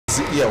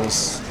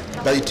ears,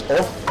 bite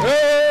off.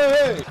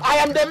 Hey! I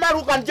am the man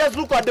who can just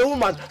look at the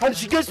woman and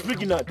she gets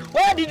pregnant.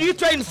 Where did you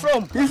train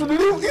from? You should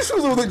leave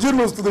issues of the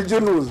generals to the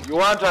generals. You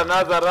want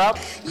another rap?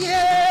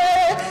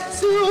 Yeah,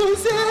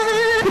 Susan!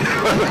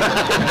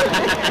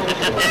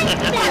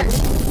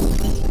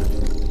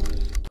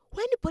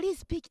 When the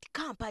police picked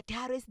camp at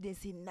her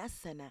residence in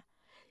Nassana,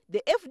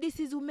 the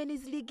FDC's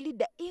Women's League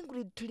leader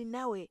Ingrid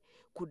Turinawe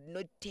could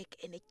not take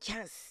any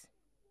chance.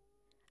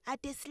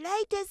 At a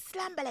slightest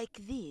slumber like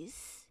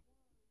this,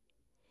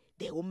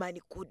 the woman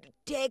could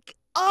take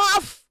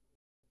off.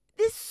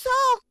 The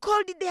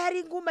so-called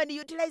daring woman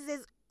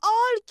utilizes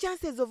all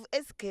chances of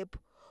escape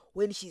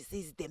when she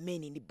sees the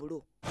men in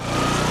blue.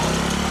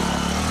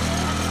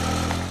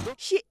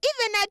 She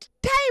even at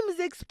times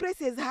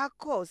expresses her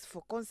cause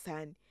for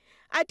concern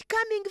at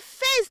coming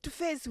face to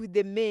face with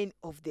the men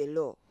of the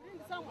law.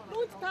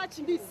 Don't touch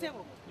me, sir.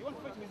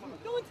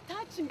 Don't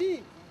touch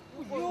me.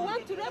 You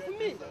want to rape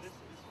me?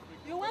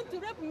 You want to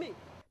rape me?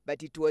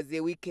 But it was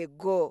a week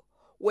ago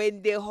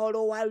when the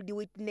whole world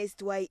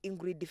witnessed why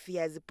Ingrid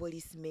fears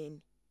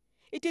policemen.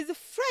 It is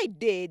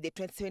Friday, the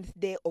 27th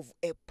day of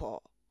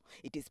April.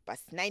 It is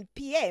past 9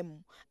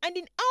 p.m. and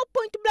in our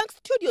Point Blank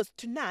studios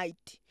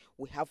tonight,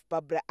 we have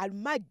Barbara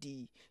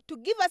Almadi to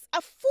give us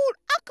a full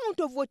account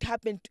of what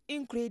happened to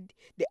Ingrid,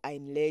 the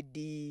Iron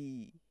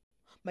Lady.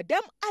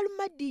 Madame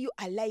Almadi, you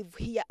are live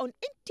here on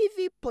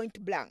NTV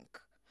Point Blank.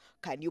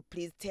 Can you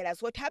please tell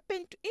us what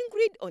happened to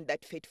Ingrid on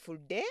that fateful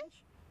day?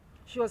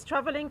 She was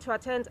traveling to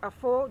attend a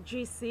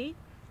 4GC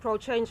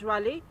pro-change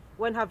rally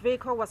when her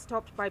vehicle was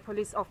stopped by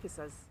police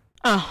officers.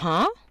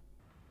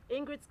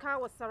 Ingrid's car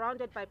was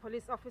surrounded by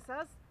police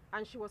officers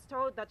and she was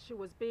told that she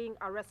was being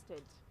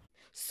arrested.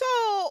 So,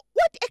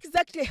 what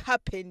exactly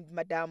happened,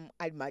 Madame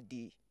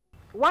Almadi?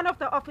 One of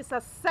the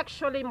officers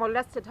sexually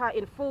molested her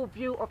in full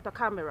view of the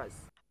cameras.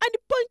 And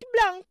Point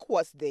Blank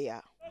was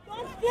there.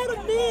 Don't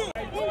scare me!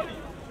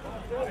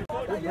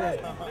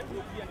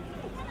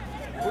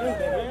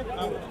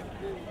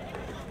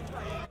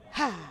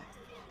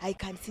 I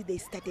can see they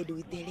started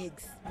with the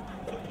legs.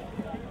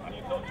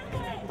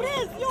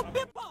 Please, you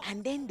people!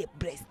 And then the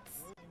breasts.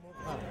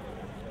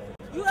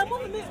 You are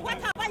moving me.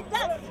 What have I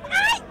done?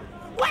 Hey!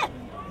 What?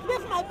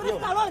 Leave my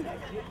breast alone!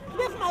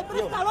 Leave my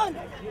breast alone!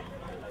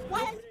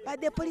 Why?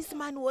 But the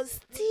policeman was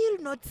still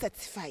not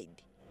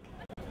satisfied.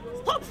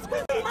 Stop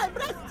squeezing my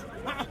breast!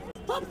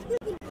 Stop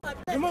squeezing my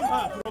breast! Remove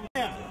her from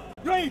there.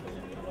 Great!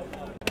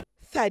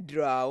 Third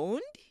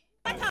round.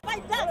 What have I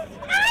done?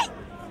 Hey!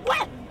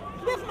 What?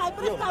 Leave my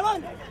breast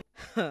alone!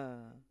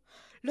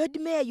 Lord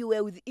Mayor, you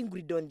were with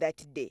Ingrid on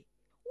that day.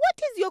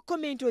 What is your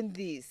comment on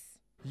this?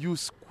 You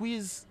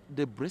squeeze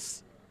the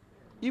breast,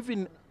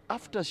 even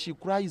after she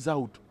cries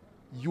out,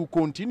 you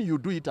continue, you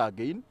do it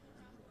again.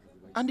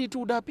 And it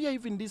would appear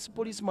even this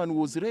policeman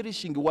was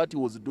relishing what he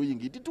was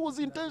doing. It was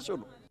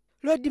intentional.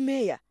 Lord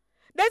Mayor,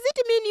 does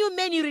it mean you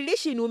men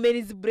relish in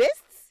women's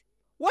breasts?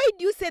 Why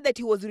do you say that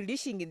he was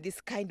relishing in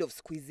this kind of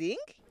squeezing?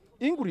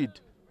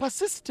 Ingrid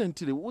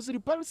persistently was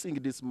repulsing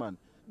this man.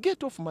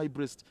 Get off my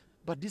breast.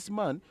 But this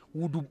man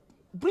would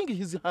bring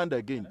his hand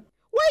again.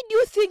 Why do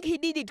you think he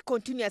did it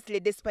continuously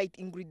despite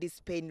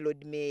Ingrid's pain,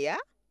 Lord Mayor?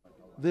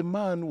 The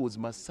man was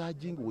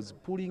massaging, was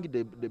pulling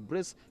the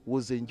breast,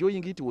 was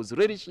enjoying it, was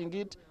relishing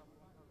it.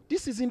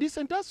 This is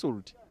indecent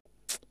assault.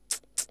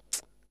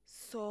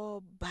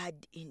 So bad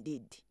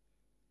indeed.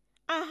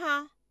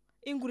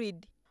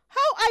 Ingrid,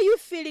 how are you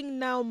feeling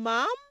now,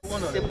 ma'am?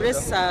 The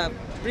breasts are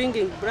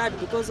bringing blood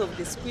because of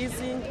the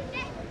squeezing,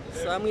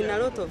 so I'm in a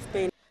lot of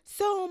pain.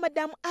 So,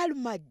 Madame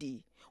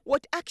Almadi,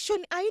 what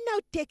action are you now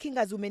taking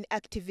as women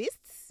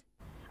activists?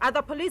 Are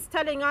the police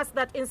telling us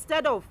that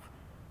instead of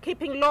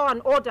keeping law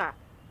and order,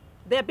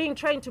 they're being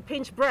trained to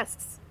pinch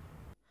breasts?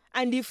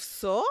 And if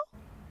so?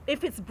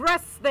 If it's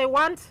breasts they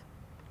want,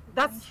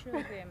 that's...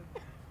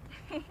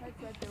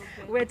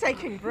 We're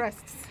taking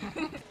breasts.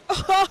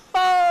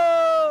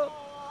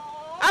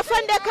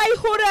 Afande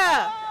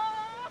Kaihura!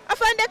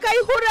 Afande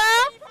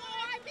Kaihura!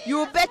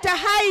 You better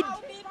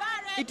hide.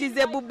 It is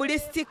a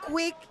bubulistic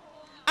week.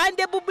 And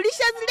the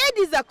Bubulicious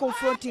ladies are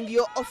confronting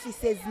your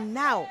offices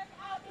now.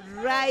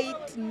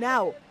 Right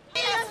now.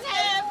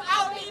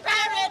 I'll be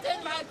buried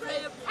in my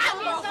grave.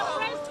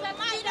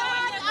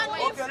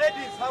 Okay,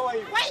 ladies, how are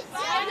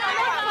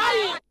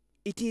you?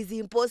 It is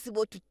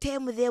impossible to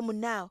tame them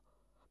now.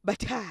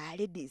 But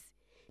ladies,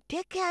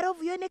 take care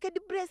of your naked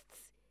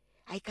breasts.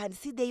 I can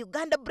see the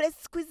Uganda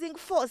breast squeezing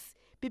force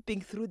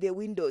peeping through the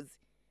windows.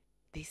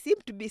 They seem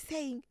to be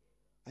saying,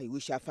 I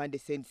wish Afande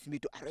sends me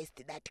to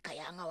arrest that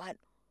Kayanga one.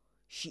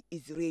 She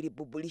is really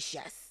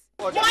bubulicious.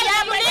 We are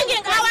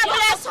bringing our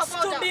breasts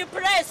to be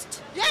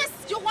pressed. Yes,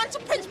 you want to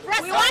pinch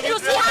breasts. We want to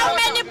see how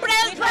many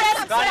breasts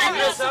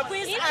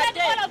are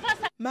there.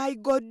 My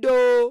God,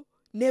 though,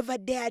 never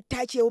dare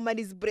touch a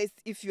woman's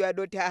breast if you are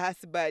not her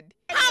husband.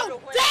 How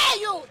dare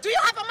you? Do you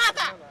have a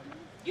mother?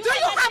 Do you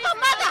have a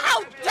mother?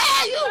 How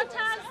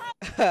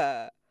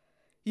dare you?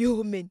 You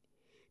women,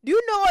 do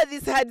you know what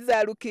these hands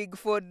are looking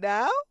for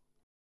now?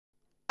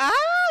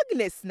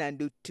 Agnes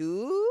Nandu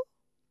too.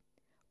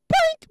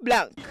 Point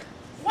blank.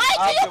 Why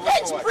Why do you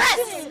preach press?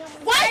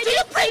 Why do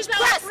you preach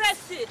press?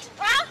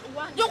 Huh?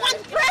 You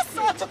want press?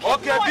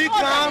 Okay, be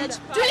calm.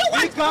 Do you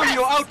want Be calm, press?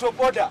 you're out of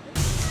order.